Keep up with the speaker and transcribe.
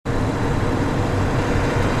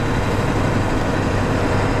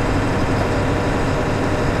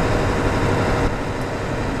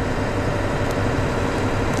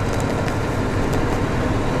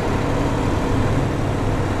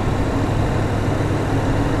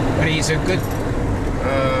he's a good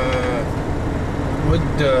wood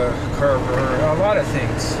carver, a lot of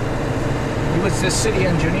things. He was the city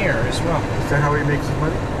engineer as well. Is that how he makes his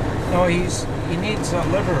money? No, he needs a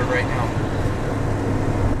liver right now.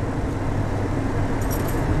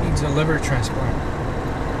 He needs a liver transplant.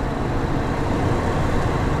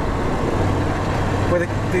 Well, the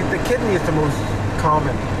kidney is the most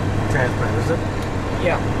common transplant, is it?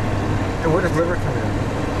 Yeah. And where does liver come in?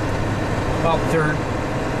 About third,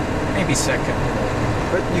 maybe second.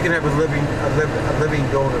 But you can have a living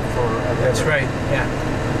donor for a liver. That's right, yeah.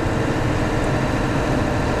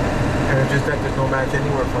 And it's just that there's no match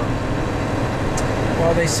anywhere for him.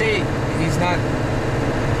 Well, they say he's not,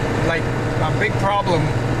 like, a big problem,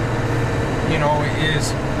 you know,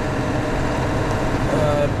 is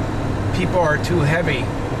people are too heavy,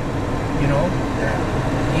 you know?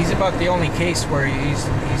 Yeah. He's about the only case where he's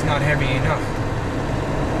not heavy enough.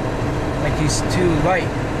 Like, he's too light.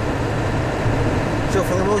 So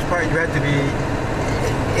for the most part, you had to be,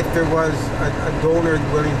 if there was a donor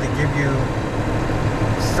willing to give you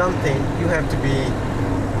something, you have to be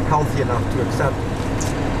healthy enough to accept it.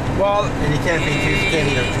 Well, and you can't be too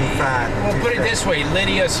skinny or too fat. Well, put it this way,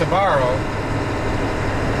 Lydia Sabaro,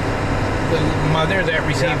 the mother that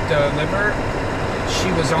received the liver, she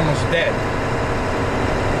was almost dead.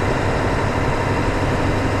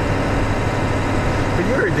 But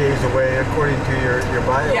you're a days away, according to your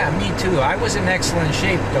bio. Yeah, me too. I was in excellent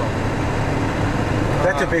shape, though.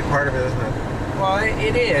 That's a big part of it, isn't it? Well,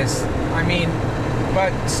 it is. I mean,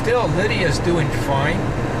 but still, Lydia's doing fine.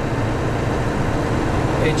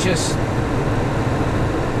 It's just,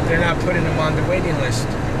 they're not putting them on the waiting list.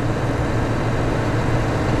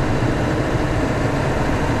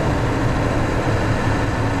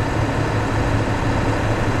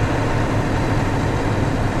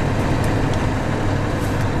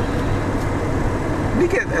 We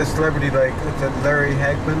get a celebrity like Larry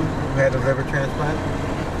Hagman, who had a liver transplant.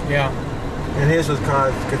 Yeah. And his was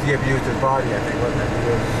caused because he abused his body, I think, wasn't it? He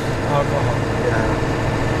was, alcohol. Yeah.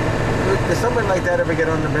 Does somebody like that ever get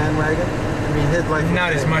on the bandwagon? I mean, his life...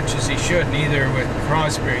 Not as much as he should, neither with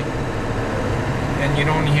Crosby. And you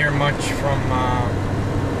don't hear much from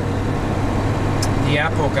the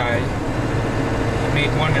Apple guy. He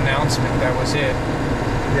made one announcement, that was it.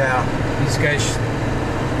 Yeah. These guys,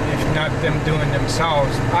 if not them doing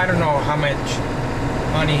themselves, I don't know how much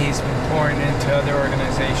money he's been pouring into other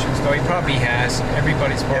organizations, though he probably has.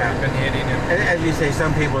 Everybody's probably been hitting him. And as you say,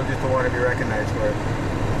 some people just don't want to be recognized for it.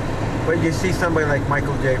 But you see somebody like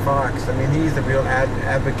Michael J. Fox, I mean, he's a real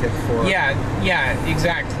advocate for... Yeah,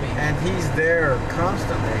 exactly. And he's there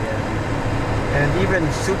constantly. And even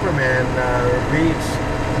Superman, Reeves,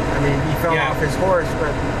 I mean, he fell off his horse, but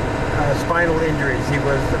spinal injuries, he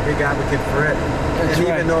was a big advocate for it. That's and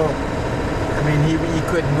right. even though, I mean, he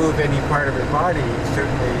couldn't move any part of his body, he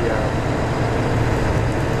certainly...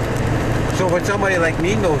 So when somebody like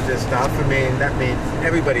me knows this stuff, I mean, that means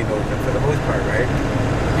everybody knows it for the most part, right?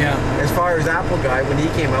 Yeah. As far as Apple guy, when he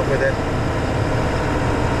came up with it,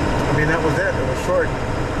 I mean, that was it. It was short.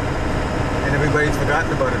 And everybody's forgotten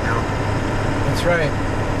about it now. That's right.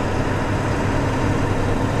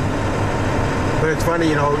 But it's funny,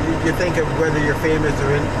 you know, you think of whether you're famous or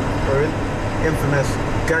infamous,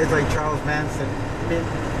 guys like Charles Manson, I mean,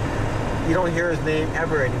 you don't hear his name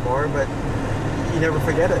ever anymore, but you never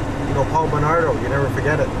forget it. You know, Paul Bernardo, you never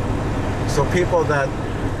forget it. So people that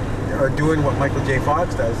are doing what Michael J.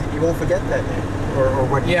 Fox does, you won't forget that name or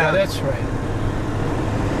what he does. That's right.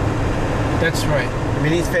 That's right. I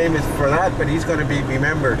mean, he's famous for that, but he's going to be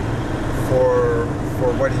remembered for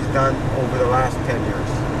what he's done over the last 10 years.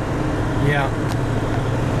 Yeah.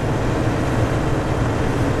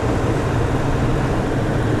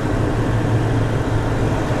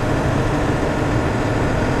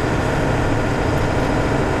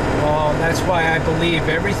 Well, that's why I believe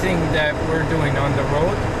everything that we're doing on the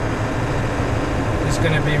road is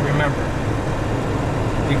going to be remembered,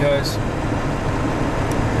 because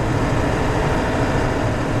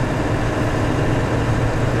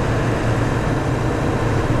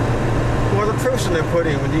well, the proof's in the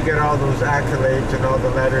pudding when you get all those accolades and all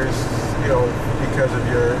the letters, you know, because of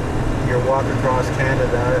your walk across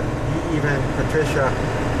Canada. Even Patricia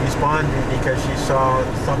responded because she saw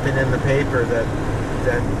something in the paper that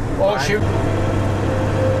oh, shoot.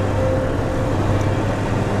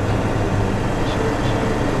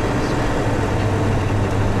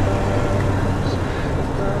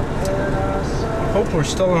 I hope we're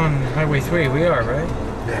still on Highway 3. We are, right?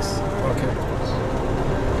 Yes. Okay.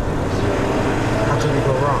 How can we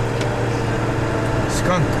go wrong?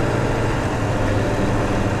 Skunk.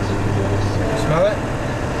 Smell it?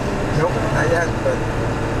 Nope, not yet, but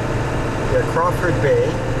Yeah, Crawford Bay.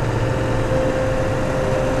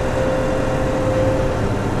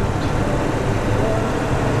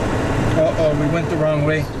 Uh-oh, we went the wrong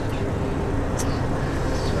way.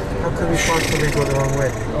 How could we possibly go the wrong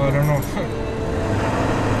way? Oh, I don't know.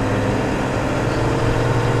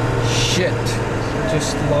 Shit.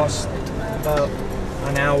 Just lost about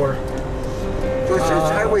an hour. So it's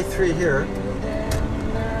Highway 3 here.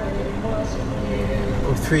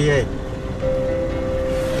 Oh, 3A.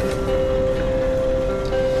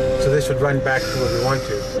 So this would run back to where we want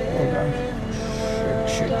to. Hold on.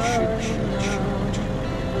 Shoot.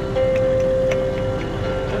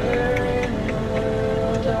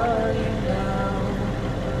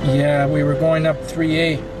 Yeah, we were going up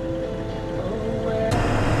 3A.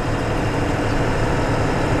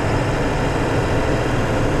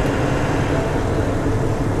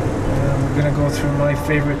 We're gonna go through my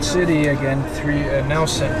favorite city again,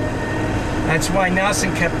 Nelson. That's why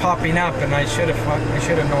Nelson kept popping up, and I should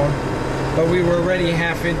have known. But we were already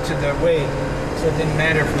half into the way, so it didn't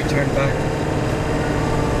matter if we turned back.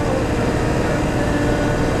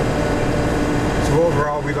 So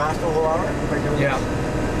overall, we lost a whole hour by doing Yeah. this?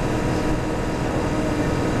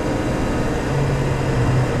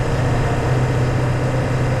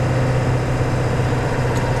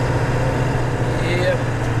 Yep.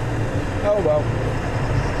 Oh well.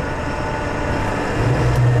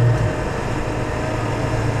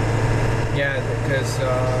 Yeah, because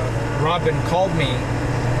Robin called me,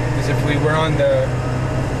 because if we were on the,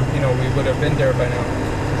 we would have been there by now.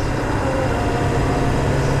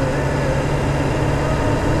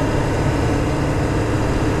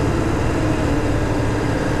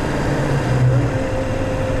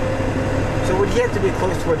 So would he have to be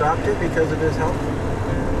close to a doctor because of his health?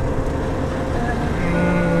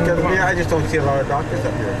 Because I just don't see a lot of doctors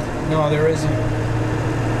up here. No, there isn't.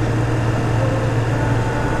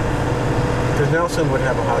 Because Nelson would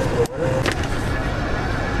have a hospital.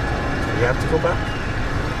 You have to go back?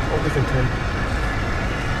 Oh, we can turn.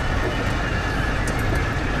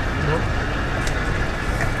 No?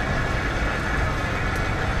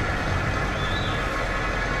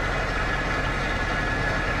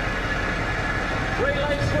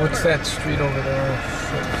 What's that street over there?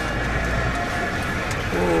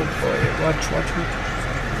 Oh boy, watch me.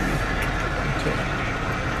 Okay.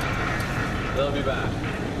 They'll be back.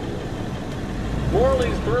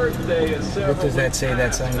 Morley's birthday is several What does that say,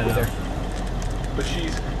 that sign over there? But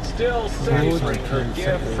she's still savoring her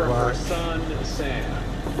gift from her son, Sam.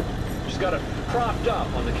 She's got it propped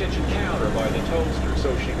up on the kitchen counter by the toaster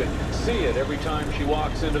so she can see it every time she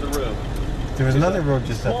walks into the room. There was another road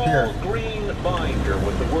just up here. Small green binder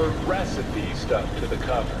with the word recipe stuck to the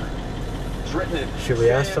cover. It's written in Should we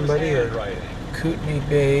ask Sam's somebody, or? handwriting. Kootenai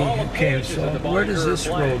Bay. All the Okay, pages so of the where does binder this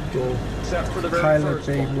are road blank, go? Except for the very Pilot first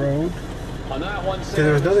Bay one. Road. On that one, Because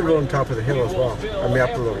there was another road on top of the hill as well. I mean,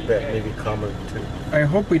 up a little bit, maybe common too. I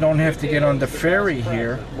hope we don't have to get on the ferry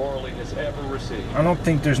here. Morley has ever received. I don't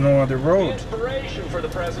think there's no other The road. inspiration for the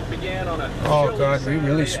present began on a Oh, chilly God, we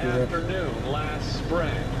really Saturday screwed up. afternoon last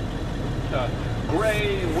spring. A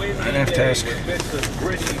gray, windy I'd have to day ask. with bits of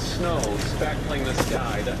gritty snow speckling the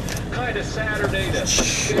sky. The kind of Saturday to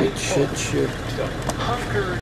stay put, Shit. to hunker